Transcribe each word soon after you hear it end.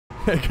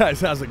Hey guys,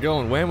 how's it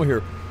going? Whamo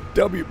here.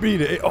 WB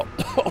to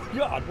oh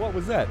God, what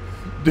was that?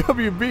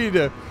 WB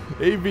to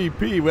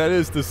AVP. That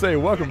is to say,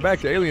 welcome back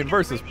to Alien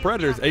vs.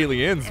 Predators.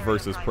 Aliens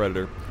versus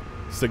Predator.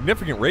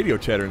 Significant radio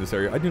chatter in this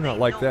area. I do not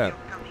like that.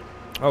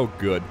 Oh,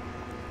 good.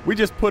 We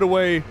just put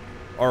away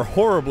our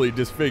horribly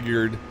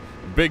disfigured,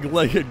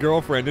 big-legged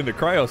girlfriend into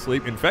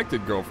cryosleep.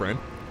 Infected girlfriend.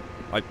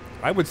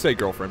 I would say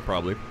girlfriend,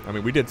 probably. I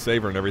mean, we did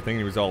save her and everything.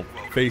 He was all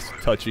face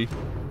touchy.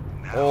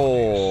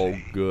 Oh,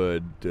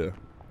 good. Good.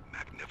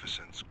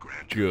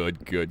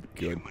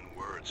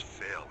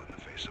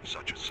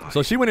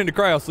 So she went into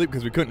cryosleep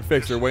because we couldn't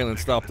fix her. Wayland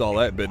stopped all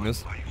that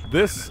business.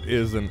 This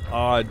is an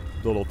odd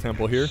little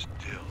temple here.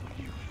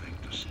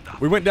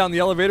 We went down the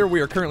elevator.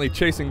 We are currently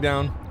chasing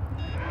down...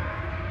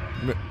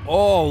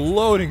 Oh,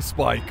 loading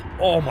spike.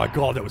 Oh my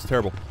God, that was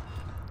terrible.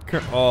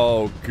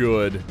 Oh,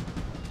 good.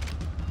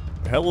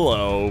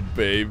 Hello,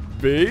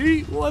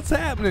 baby. What's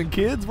happening,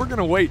 kids? We're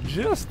gonna wait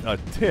just a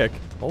tick.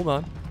 Hold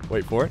on.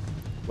 Wait for it.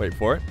 Wait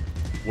for it.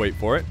 Wait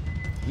for it.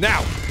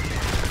 Now!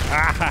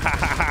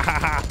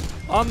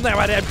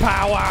 Unlimited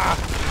power!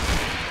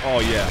 Oh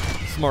yeah,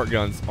 smart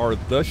guns are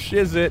the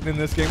shizzit in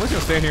this game. We're just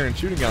gonna stand here and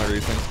shooting gallery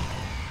these things.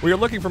 We are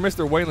looking for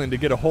Mr. Wayland to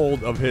get a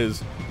hold of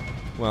his,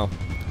 well,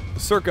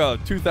 circa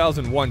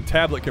 2001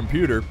 tablet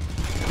computer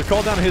to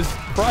call down his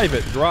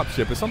private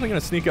dropship. Is something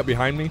gonna sneak up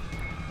behind me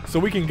so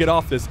we can get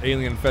off this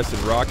alien-infested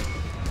rock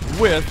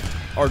with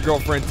our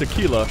girlfriend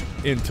Tequila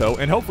in tow,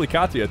 and hopefully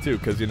Katya too,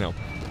 because you know,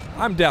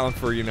 I'm down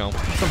for, you know,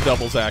 some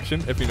doubles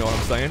action, if you know what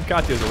I'm saying.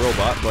 Katya's a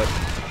robot, but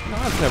no,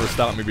 that's never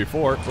stopped me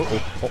before.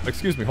 Oh,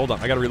 excuse me, hold on,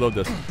 I gotta reload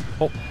this.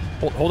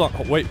 Hold on,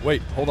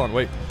 wait, hold on,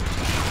 wait.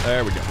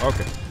 There we go,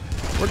 okay.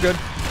 We're good.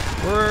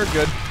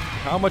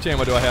 How much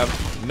ammo do I have?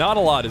 Not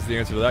a lot is the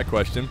answer to that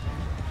question.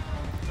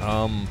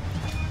 And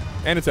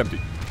it's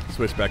empty.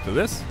 Switch back to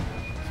this.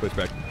 Switch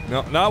back.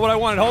 No, not what I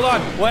wanted. Hold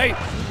on, wait.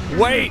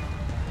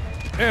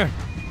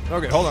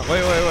 Okay, hold on,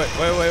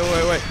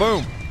 wait.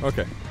 Boom.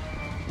 Okay.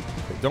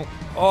 Don't.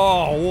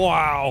 Oh,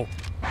 wow.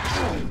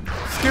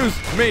 Excuse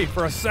me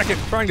for a second,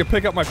 trying to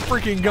pick up my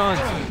freaking guns.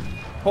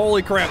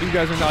 Holy crap, you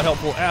guys are not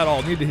helpful at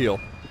all. Need to heal,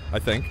 I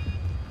think.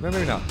 No,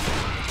 maybe not.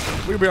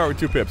 We'll be alright with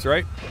 2 pips,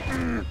 right?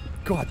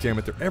 God damn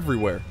it, they're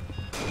everywhere.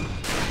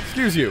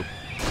 Excuse you.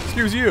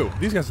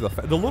 These guys are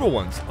the little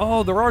ones.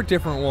 Oh, there are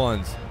different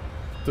ones.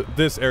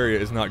 This area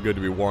is not good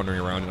to be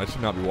wandering around, and I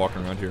should not be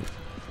walking around here.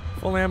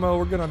 Full ammo,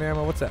 we're good on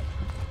ammo. What's that?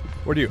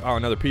 Where do you? Oh,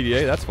 another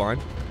PDA. That's fine.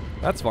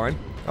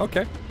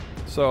 Okay.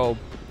 So,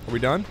 are we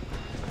done?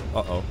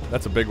 Uh-oh,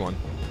 that's a big one.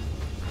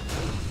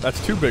 That's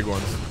 2 big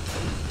ones.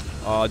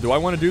 Do I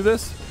want to do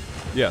this?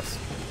 Yes.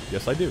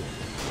 Yes, I do.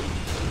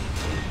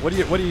 What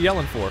are you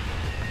yelling for?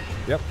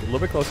 Yep, a little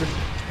bit closer.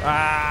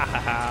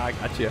 Ah, I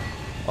got you.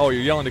 Oh,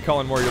 you're yelling to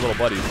call in more of your little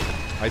buddies.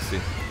 I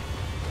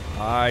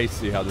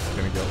see how this is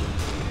going to go.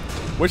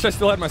 Wish I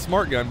still had my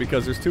smart gun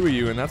because there's 2 of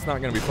you and that's not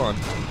going to be fun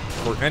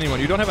for anyone.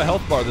 You don't have a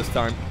health bar this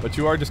time, but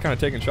you are just kind of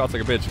taking shots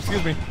like a bitch.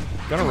 Excuse me.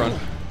 Gonna run.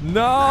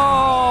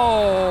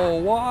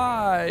 No!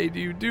 Why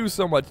do you do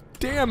so much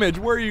damage?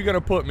 Where are you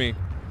gonna put me?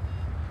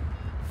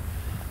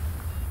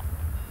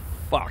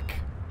 Fuck.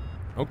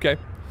 Okay.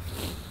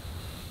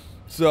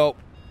 So,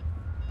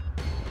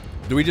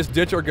 do we just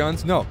ditch our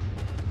guns? No.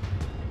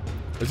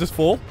 Is this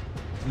full?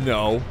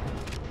 No.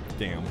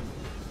 Damn.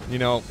 You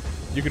know,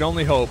 you can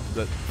only hope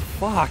that...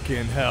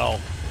 Fucking hell.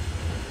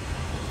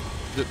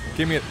 Just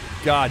give me a...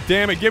 God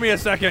damn it, give me a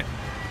second.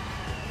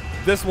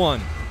 This one.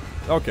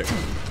 Okay.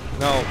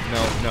 No.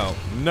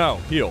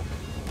 Heal.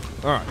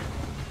 Alright.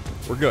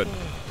 We're good.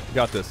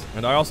 Got this.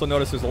 And I also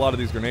noticed there's a lot of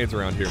these grenades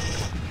around here.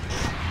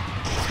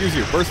 Excuse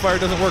you. Burst fire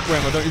doesn't work,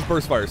 Whamo. Don't use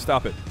burst fire.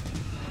 Stop it.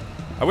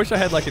 I wish I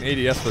had like an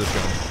ADS for this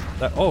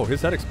gun. Oh,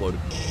 his head exploded.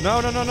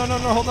 No.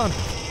 Hold on.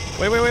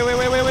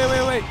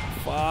 Wait.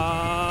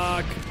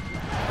 Fuck.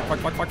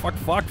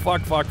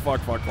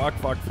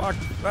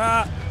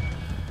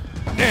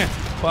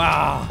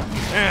 Ah.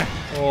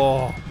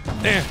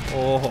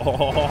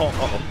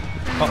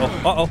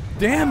 Uh-oh.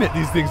 Damn it,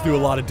 these things do a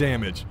lot of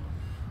damage.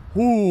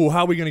 Ooh,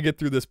 how are we gonna get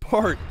through this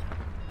part?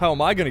 How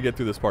am I gonna get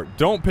through this part?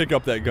 Don't pick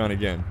up that gun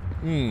again.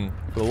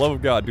 For the love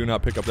of God, do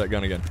not pick up that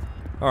gun again.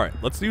 Alright,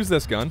 let's use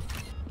this gun.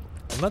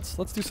 And let's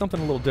do something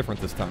a little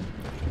different this time.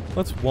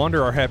 Let's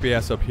wander our happy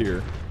ass up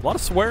here. A lot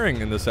of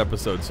swearing in this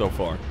episode so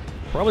far.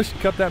 Probably should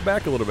cut that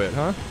back a little bit,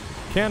 huh?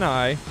 Can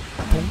I?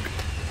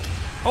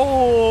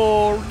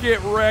 Oh,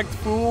 get wrecked,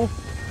 fool.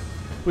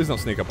 Please don't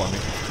sneak up on me.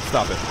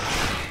 Stop it.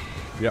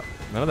 Yep,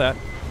 none of that.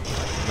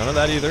 None of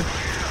that either.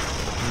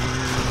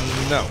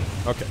 No.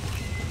 Okay.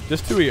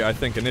 Just 2 of you, I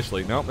think,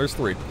 initially. No, there's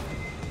 3.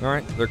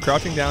 Alright, they're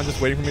crouching down, just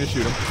waiting for me to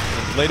shoot them.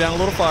 Lay down a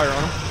little fire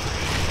on them.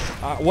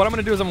 What I'm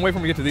going to do is I'm going to wait for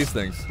them to get to these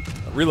things.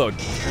 Reload.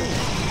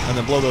 And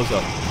then blow those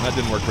up. And that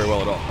didn't work very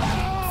well at all.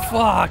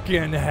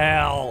 Fucking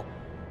hell.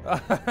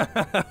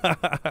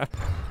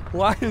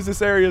 Why is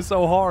this area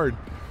so hard?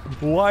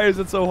 Why is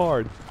it so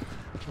hard?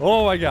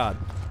 Oh my God.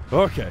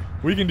 Okay,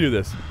 we can do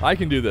this. I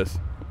can do this.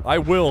 I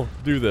will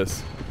do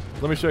this.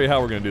 Let me show you how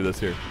we're going to do this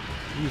here.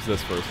 Use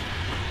this first.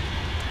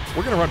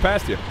 We're going to run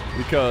past you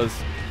because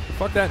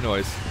Fuck that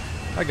noise.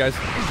 Hi, guys.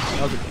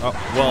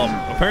 Oh,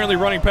 well, apparently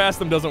running past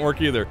them doesn't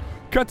work either.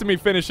 Cut to me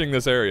finishing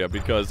this area,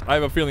 because I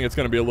have a feeling it's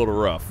going to be a little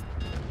rough.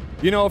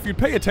 You know, if you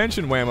pay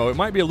attention, Whamo, it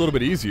might be a little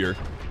bit easier.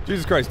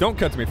 Jesus Christ, don't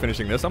cut to me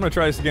finishing this. I'm going to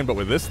try this again, but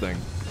with this thing.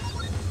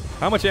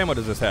 How much ammo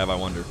does this have, I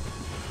wonder?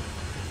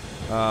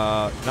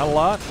 Not a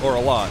lot or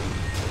a lot?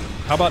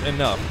 How about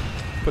enough?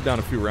 Put down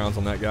a few rounds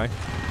on that guy.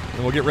 And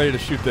we'll get ready to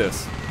shoot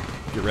this.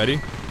 Get ready.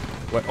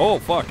 What? Oh,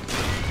 fuck.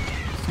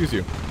 Excuse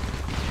you.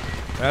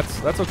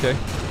 That's okay.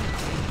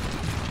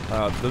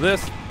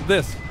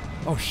 This.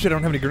 Oh, shit, I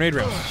don't have any grenade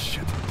rounds.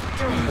 Shit.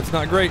 That's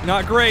not great.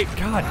 Not great.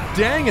 God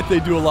dang it, they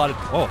do a lot of...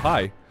 Oh,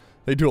 hi.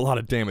 They do a lot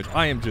of damage.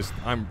 I'm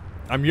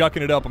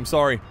yucking it up. I'm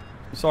sorry.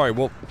 Sorry.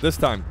 Well, this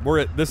time.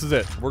 This is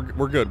it.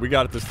 We're good. We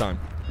got it this time.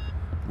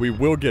 We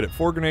will get it.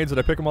 4 grenades. Did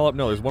I pick them all up?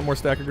 No, there's one more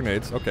stack of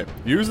grenades. Okay.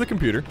 Use the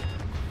computer.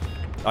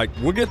 I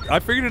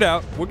figured it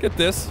out. We'll get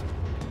this.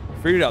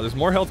 Figured it out. There's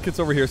more health kits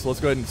over here, so let's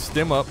go ahead and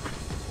stim up.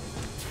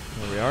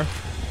 There we are.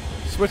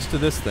 Switch to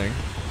this thing.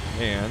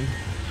 And...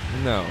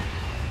 No.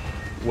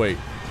 Wait.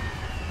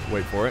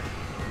 Wait for it.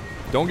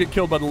 Don't get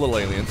killed by the little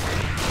aliens.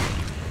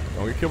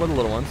 Don't get killed by the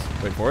little ones.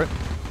 Wait for it.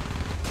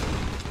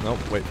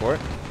 Nope, wait for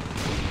it.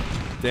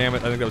 Damn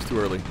it, I think that was too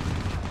early.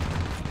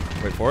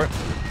 Wait for it.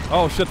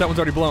 Oh shit, that one's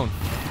already blown.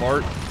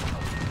 Fart.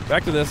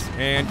 Back to this,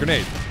 and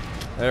grenade.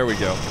 There we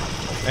go.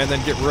 And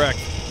then get wrecked.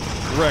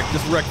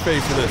 Just wreck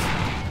face with this.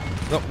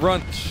 No,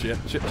 run. Shit.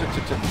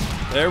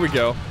 There we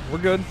go. We're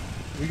good.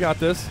 We got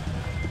this.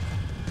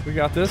 We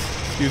got this.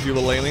 Excuse you,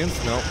 little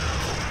aliens. No.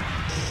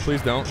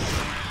 Please don't.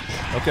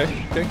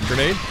 Okay,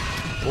 grenade.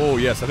 Oh,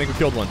 yes, I think we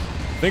killed one.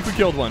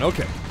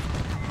 Okay.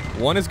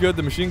 One is good.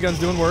 The machine gun's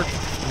doing work.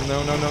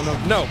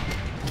 No.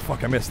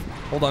 Fuck, I missed.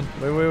 Hold on.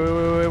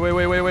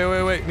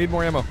 Wait. Need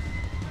more ammo.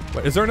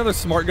 Wait, is there another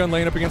smart gun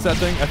laying up against that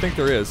thing? I think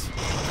there is.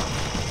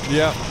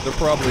 Yeah, there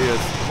probably is.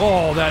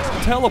 Oh, that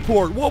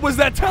teleport. What was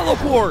that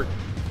teleport?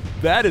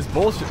 That is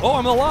bullshit. Oh,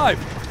 I'm alive.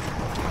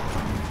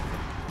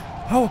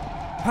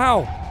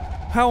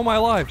 How am I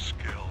alive?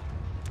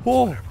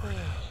 Oh,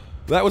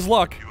 that was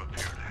luck.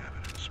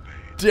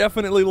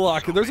 Definitely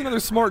luck. There's another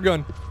smart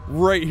gun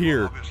right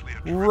here.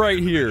 Right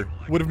here.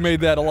 Would have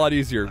made that a lot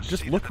easier.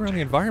 Just look around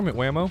the environment,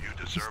 Whamo.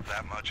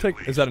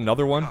 Is that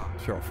another one?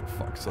 Sure, for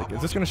fuck's sake.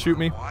 Is this gonna shoot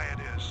me?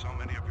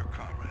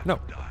 No,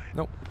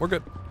 we're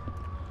good.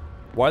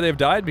 Why they've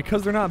died?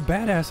 Because they're not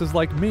badasses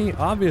like me,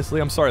 obviously.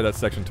 I'm sorry that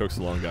section took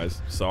so long,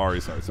 guys. Sorry.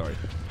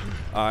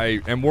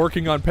 I am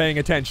working on paying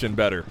attention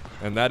better.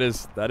 And that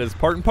is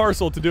part and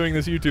parcel to doing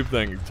this YouTube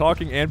thing.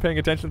 Talking and paying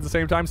attention at the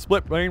same time.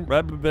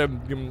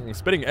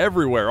 Spitting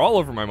everywhere, all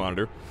over my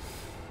monitor.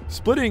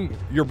 Splitting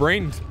your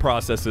brain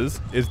processes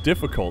is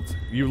difficult.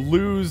 You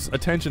lose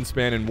attention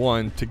span in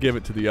one to give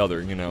it to the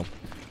other, you know.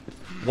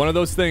 One of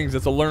those things,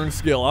 it's a learned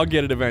skill. I'll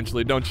get it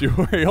eventually, don't you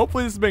worry.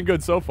 Hopefully this has been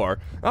good so far.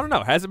 I don't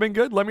know, has it been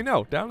good? Let me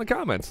know down in the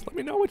comments. Let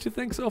me know what you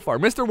think so far.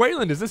 Mr.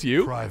 Wayland, is this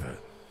you? Private.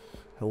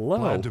 Hello.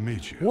 Glad to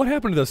meet you. What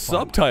happened to the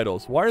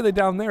subtitles? Why are they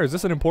down there? Is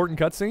this an important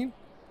cutscene?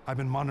 I've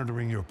been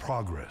monitoring your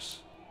progress.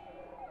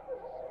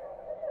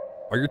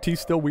 Are your teeth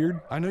still weird?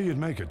 I knew you'd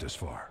make it this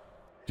far.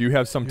 Do you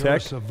have some You're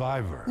tech? a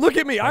survivor. Look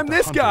at me, like I'm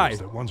this guy.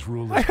 that once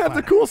ruled I have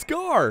the planet. cool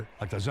scar.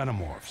 Like the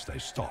xenomorphs they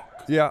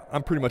stalk. Yeah,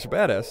 I'm pretty much a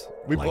badass.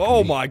 Like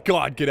oh me. my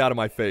god, get out of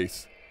my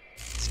face.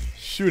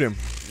 Shoot him.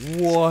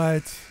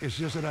 What? It's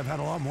just that I've had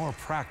a lot more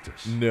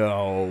practice.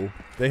 No.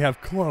 They have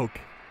cloak.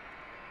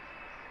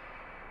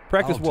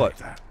 Practice I'll what?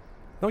 take that.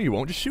 No, you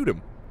won't. Just shoot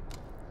him.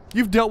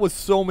 You've dealt with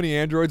so many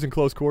androids in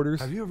close quarters.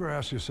 Have you ever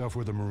asked yourself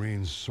where the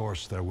Marines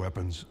source their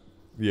weapons?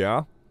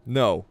 Yeah?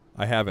 No,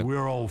 I haven't.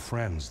 We're old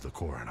friends, the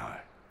Corps and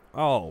I.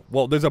 Oh,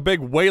 well, there's a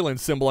big Wayland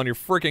symbol on your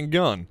freaking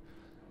gun.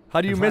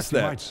 How do you miss In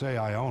fact, that? you might say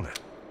I own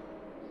it.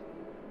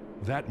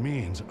 That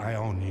means I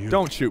own you.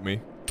 Don't shoot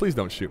me. Please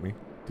don't shoot me.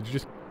 Did you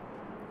just...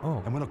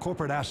 Oh. And when a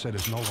corporate asset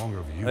is no longer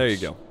of use, There you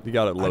go. You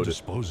got it I loaded.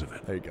 dispose of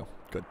it. There you go.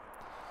 Good.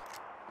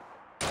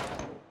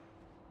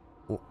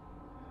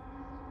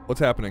 What's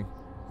happening?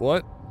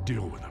 What?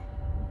 Deal with him.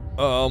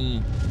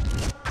 Oh,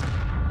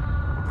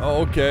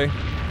 okay.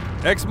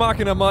 Ex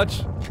Machina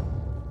much?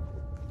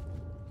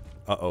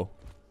 Uh-oh.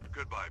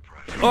 Goodbye,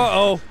 President.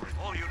 Uh-oh.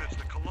 All units,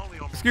 the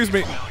colonial Excuse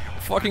me.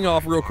 Fucking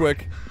off real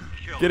quick.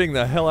 Getting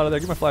the hell out of there.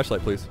 Give me my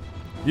flashlight, please.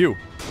 You.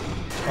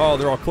 Oh,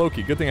 they're all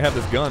cloaky. Good thing I have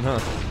this gun, huh?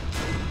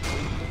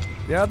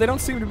 Yeah, they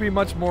don't seem to be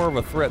much more of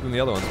a threat than the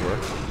other ones were.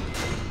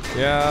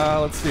 Yeah,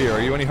 let's see.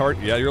 Are you any hard?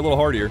 Yeah, you're a little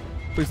hardier.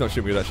 Please don't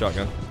shoot me with that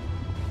shotgun.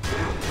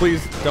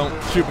 Please don't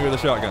shoot me with a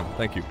shotgun.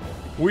 Thank you.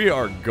 We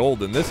are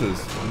golden. This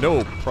is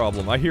no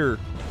problem. I hear...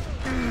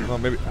 Oh,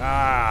 maybe...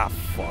 Ah,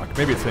 fuck.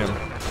 Maybe it's him.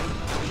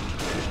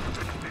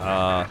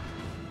 Yeah,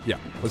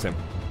 it was him.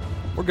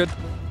 We're good.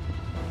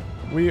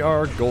 We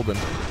are golden.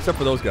 Except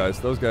for those guys.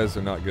 Those guys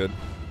are not good.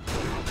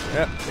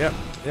 Yep.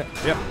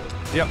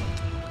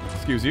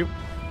 Excuse you.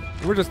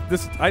 We're just...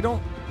 This... I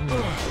don't...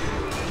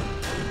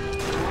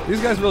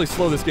 These guys really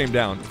slow this game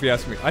down, if you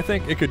ask me. I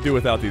think it could do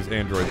without these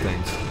android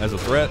things as a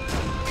threat.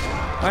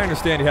 I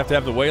understand you have to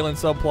have the Wayland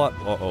subplot.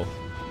 Uh-oh.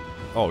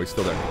 Oh, he's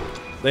still there.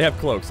 They have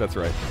cloaks, that's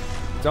right.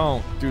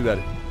 Don't do that.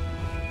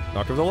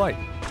 Knock over the light.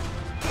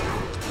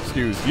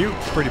 Excuse you,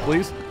 pretty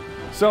please.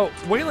 So,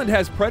 Wayland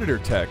has Predator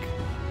tech,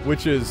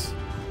 which is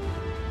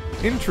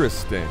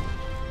interesting.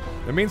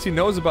 That means he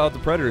knows about the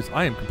Predators.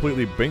 I am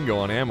completely bingo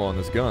on ammo on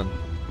this gun.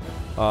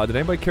 Did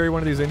anybody carry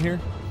one of these in here?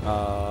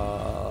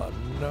 No.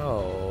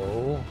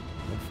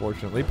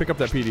 Unfortunately. Pick up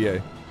that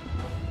PDA.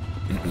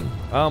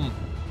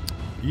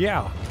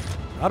 Yeah.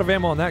 Out of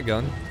ammo on that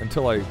gun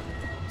until I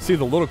see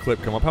the little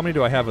clip come up. How many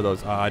do I have of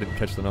those? I didn't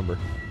catch the number.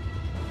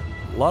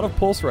 A lot of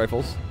pulse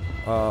rifles.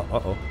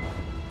 Uh-oh.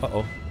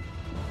 Uh-oh.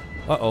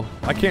 Uh-oh.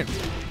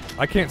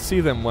 I can't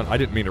see them when... I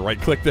didn't mean to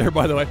right-click there,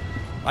 by the way.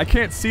 I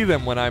can't see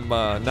them when I'm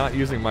not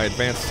using my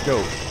advanced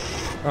scope.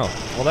 Oh,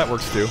 well that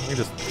works too. You can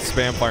just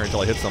spam fire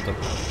until I hit something.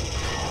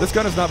 This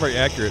gun is not very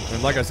accurate,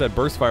 and like I said,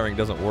 burst firing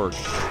doesn't work.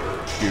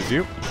 Excuse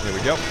you. Here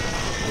we go.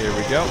 Here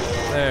we go.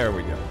 There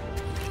we go.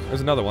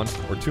 There's another one.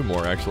 Or two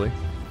more, actually.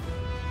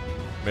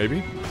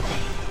 Maybe?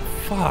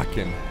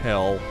 Fucking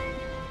hell.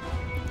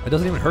 It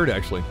doesn't even hurt,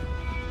 actually.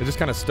 It just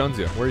kind of stuns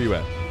you. Where are you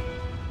at?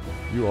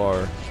 You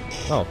are...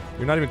 Oh,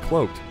 you're not even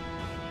cloaked.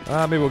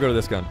 Maybe we'll go to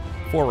this gun.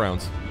 4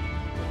 rounds.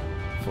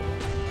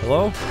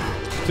 Hello?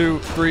 2,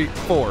 3,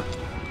 4.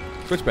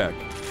 Switch back.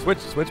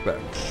 Switch back.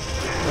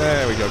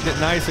 There we go. Get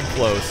nice and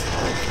close.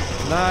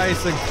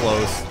 Nice and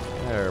close.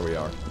 There we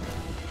are.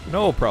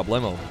 No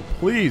problemo.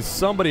 Please,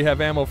 somebody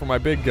have ammo for my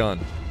big gun.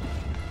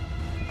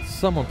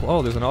 Someone...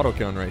 Oh, there's an auto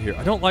gun right here.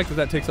 I don't like that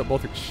that takes up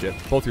both your... Shit.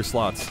 Both your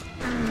slots.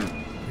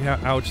 Yeah,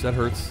 ouch. That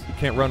hurts.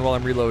 Can't run while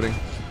I'm reloading.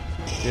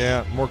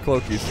 Yeah, more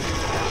cloakies.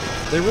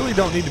 They really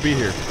don't need to be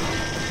here.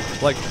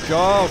 Like,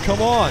 oh,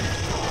 come on.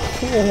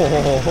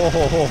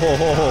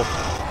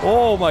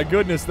 Oh my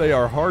goodness, they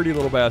are hardy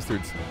little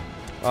bastards.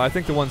 I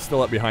think the one's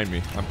still up behind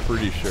me. I'm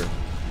pretty sure.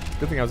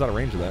 Good thing I was out of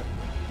range of that.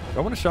 Do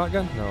I want a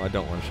shotgun? No, I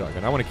don't want a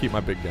shotgun. I want to keep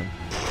my big gun.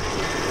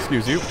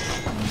 Excuse you.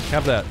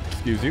 Have that.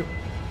 Excuse you.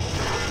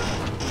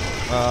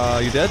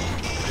 You dead?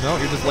 No,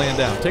 you're just laying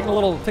down. Taking a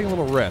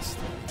little rest.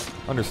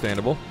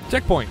 Understandable.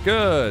 Checkpoint.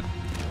 Good.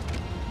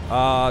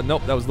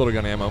 Nope, that was little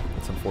gun ammo.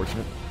 That's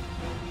unfortunate.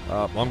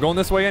 Well, I'm going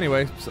this way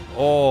anyway. So,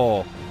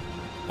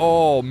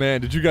 oh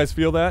man, did you guys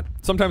feel that?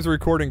 Sometimes the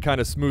recording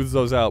kind of smooths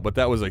those out, but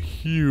that was a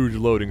huge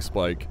loading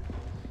spike.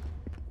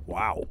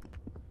 Wow.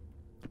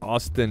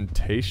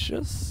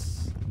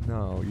 Ostentatious?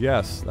 No,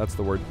 yes, that's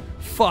the word.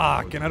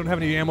 Fuck, and I don't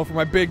have any ammo for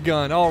my big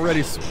gun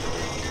already.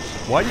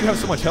 Why do you have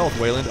so much health,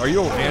 Wayland? Are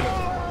you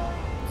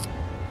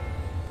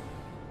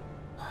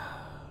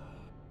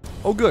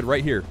Oh good,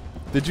 right here.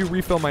 Did you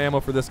refill my ammo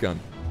for this gun?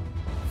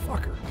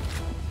 Fucker.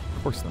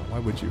 Of course not, why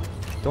would you?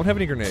 Don't have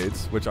any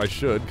grenades, which I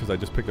should, because I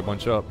just picked a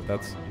bunch up,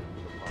 but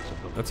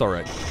that's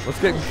alright.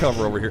 Let's get in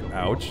cover over here.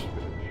 Ouch.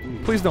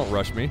 Please don't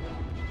rush me.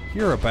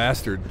 You're a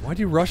bastard. Why'd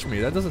you rush me?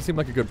 That doesn't seem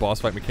like a good boss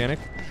fight mechanic.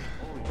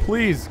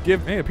 Please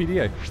give me a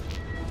PDA.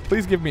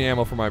 Please give me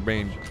ammo for my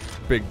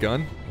big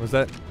gun. Was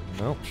that?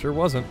 No, sure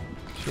wasn't.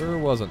 Sure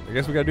wasn't. I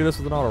guess we gotta do this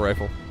with an auto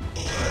rifle.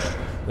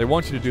 They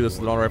want you to do this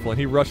with an auto rifle, and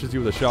he rushes you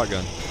with a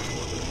shotgun.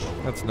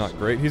 That's not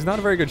great. He's not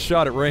a very good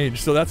shot at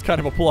range, so that's kind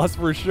of a plus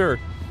for sure.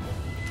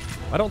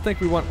 I don't think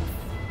we want...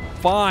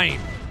 Fine!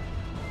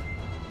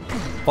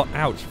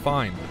 Ouch,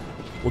 fine.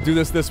 We'll do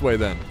this way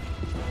then.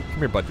 Come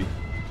here, buddy.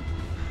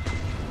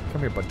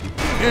 Come here, buddy.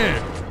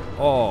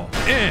 Oh,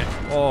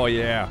 oh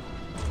yeah.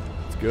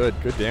 It's good.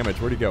 Good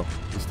damage. Where'd he go?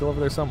 He's still over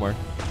there somewhere.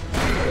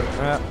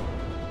 Yeah.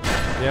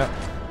 Yeah.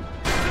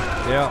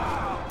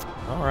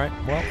 Alright,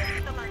 well.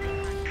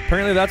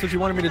 Apparently that's what you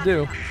wanted me to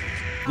do.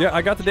 Yeah,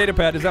 I got the data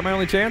pad. Is that my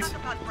only chance?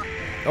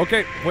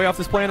 Okay, way off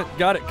this planet.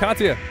 Got it.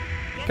 Katya.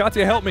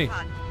 Katya, help me.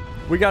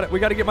 We got it. We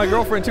got to get my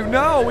girlfriend too.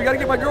 No, we got to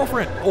get my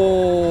girlfriend.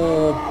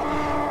 Oh.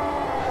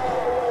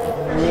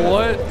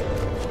 What?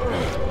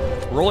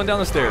 Rolling down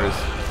the stairs.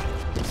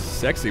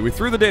 Sexy. We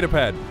threw the data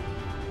pad.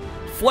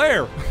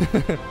 Flare.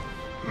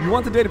 You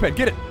want the data pad?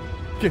 Get it.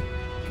 Get.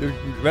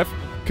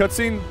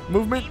 Cutscene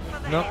movement?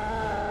 No.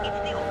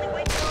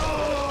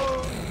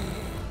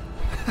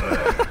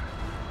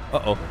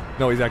 Uh-oh.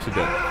 No, he's actually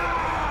dead.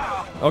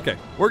 Okay,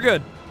 we're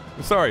good.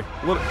 I'm sorry.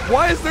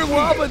 Why is there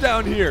lava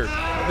down here?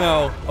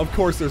 No, of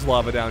course there's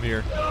lava down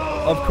here.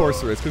 Of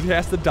course there is, because he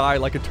has to die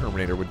like a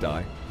Terminator would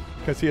die.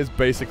 Because he is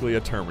basically a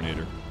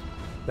Terminator.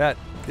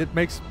 It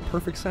makes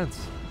perfect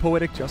sense.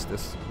 Poetic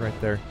justice right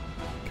there.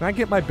 Can I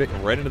get my big...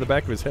 right into the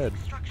back of his head.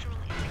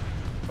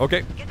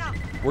 Okay,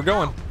 we're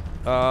going.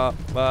 Where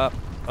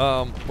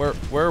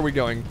are we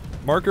going?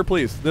 Marker,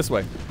 please. This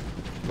way.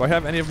 Do I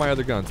have any of my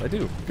other guns? I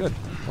do. Good.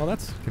 Well,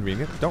 that's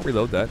convenient. Don't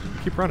reload that.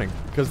 Keep running,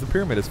 because the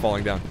pyramid is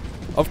falling down.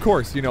 Of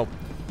course, you know,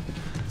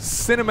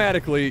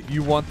 cinematically,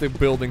 you want the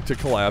building to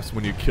collapse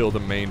when you kill the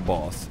main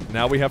boss.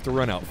 Now we have to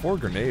run out. 4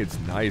 grenades.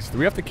 Nice. Do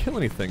we have to kill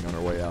anything on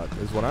our way out,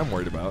 is what I'm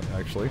worried about,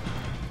 actually.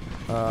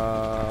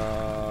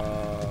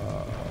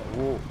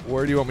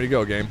 Where do you want me to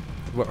go, game?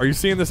 Are you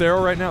seeing this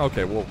arrow right now?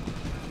 Okay, well,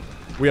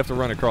 we have to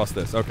run across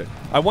this. Okay.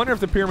 I wonder if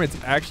the pyramid's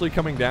actually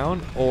coming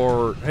down,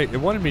 or... Hey, it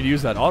wanted me to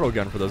use that auto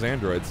gun for those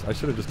androids. I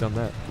should have just done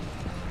that.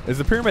 Is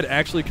the pyramid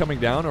actually coming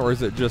down, or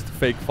is it just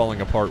fake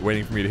falling apart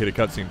waiting for me to hit a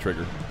cutscene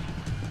trigger?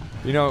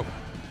 You know,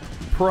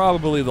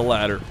 Probably the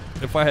latter,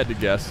 if I had to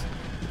guess.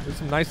 There's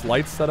some nice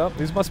lights set up.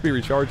 These must be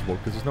rechargeable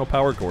because there's no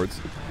power cords.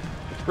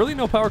 Really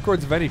no power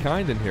cords of any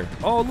kind in here.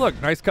 Oh,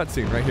 look, nice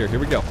cutscene right here. Here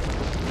we go.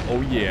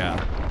 Oh, yeah.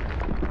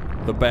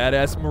 The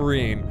badass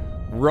Marine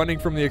running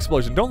from the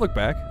explosion. Don't look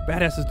back.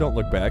 Badasses don't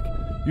look back.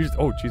 You just,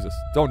 oh, Jesus.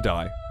 Don't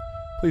die.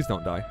 Please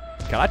don't die.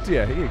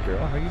 Katya, hey,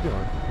 girl. How you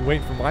doing? You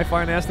waiting for my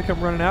fine ass to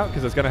come running out?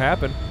 Because it's going to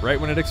happen right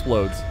when it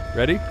explodes.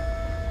 Ready?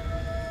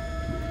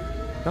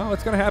 No,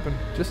 it's going to happen.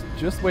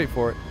 Just wait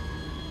for it.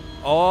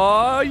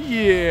 Oh,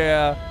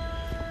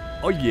 yeah.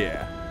 Oh,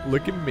 yeah.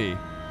 Look at me.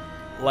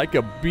 Like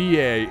a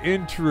BA,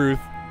 in truth.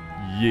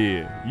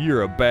 Yeah,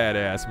 you're a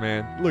badass,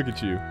 man. Look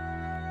at you.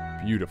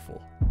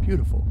 Beautiful.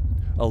 Beautiful.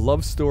 A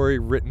love story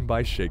written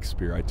by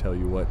Shakespeare, I tell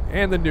you what.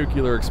 And the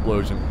nuclear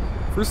explosion.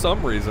 For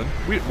some reason.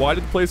 Why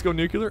did the place go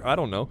nuclear? I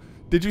don't know.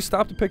 Did you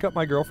stop to pick up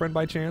my girlfriend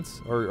by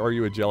chance? Or are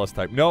you a jealous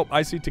type? Nope,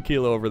 I see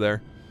Tequila over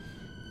there.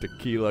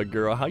 Tequila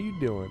girl, how you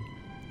doing?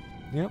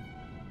 Yep.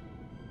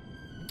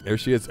 There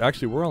she is.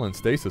 Actually, we're all in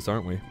stasis,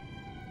 aren't we?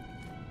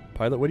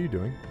 Pilot, what are you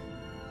doing?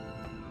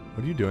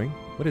 What are you doing?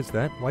 What is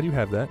that? Why do you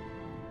have that?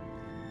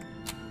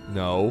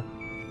 No.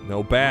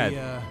 No, bad. We,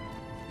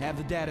 have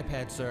the data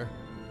pad, sir.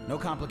 No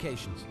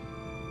complications.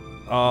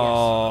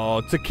 Oh,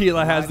 yes.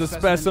 Tequila has the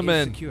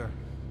specimen.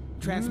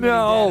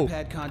 No. Data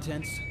pad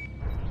contents.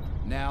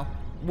 Now.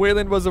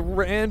 Wayland was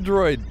an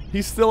android.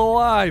 He's still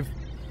alive.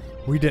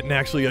 We didn't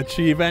actually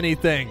achieve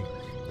anything.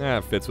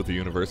 It fits with the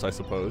universe, I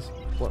suppose.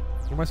 What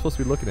am I supposed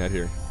to be looking at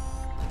here?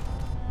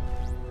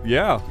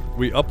 Yeah,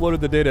 we uploaded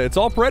the data. It's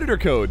all Predator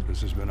code.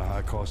 This has been a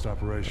high-cost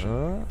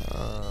operation.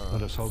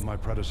 Let us hope my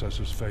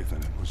predecessor's faith in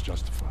it was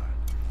justified.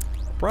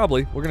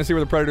 Probably. We're gonna see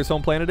where the Predator's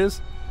home planet is.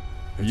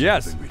 It's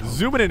yes,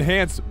 zoom and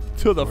enhance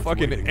to the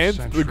fucking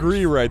nth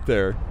degree right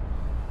there.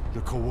 The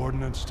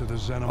coordinates to the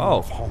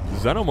Xenomorph home.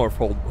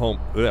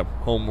 Xenomorph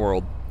home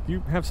world.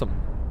 You have some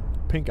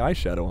pink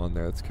eyeshadow on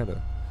there. That's kind of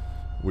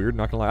weird.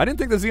 Not gonna lie. I didn't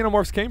think the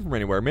Xenomorphs came from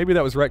anywhere. Maybe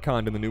that was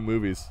retconned in the new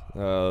movies.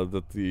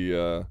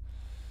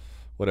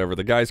 Whatever,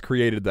 the guys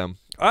created them.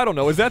 I don't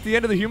know. Is that the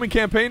end of the human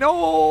campaign?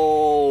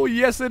 Oh,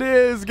 yes it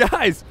is.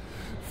 Guys,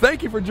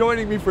 thank you for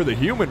joining me for the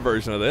human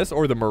version of this,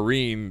 or the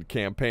Marine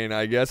campaign,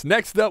 I guess.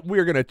 Next up,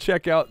 we're going to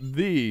check out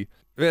the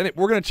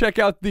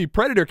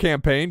Predator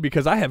campaign,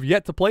 because I have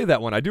yet to play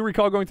that one. I do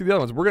recall going through the other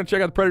ones. We're going to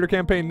check out the Predator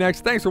campaign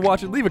next. Thanks for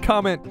watching. Leave a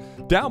comment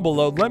down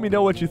below. Let me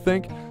know what you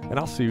think, and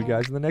I'll see you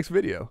guys in the next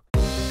video.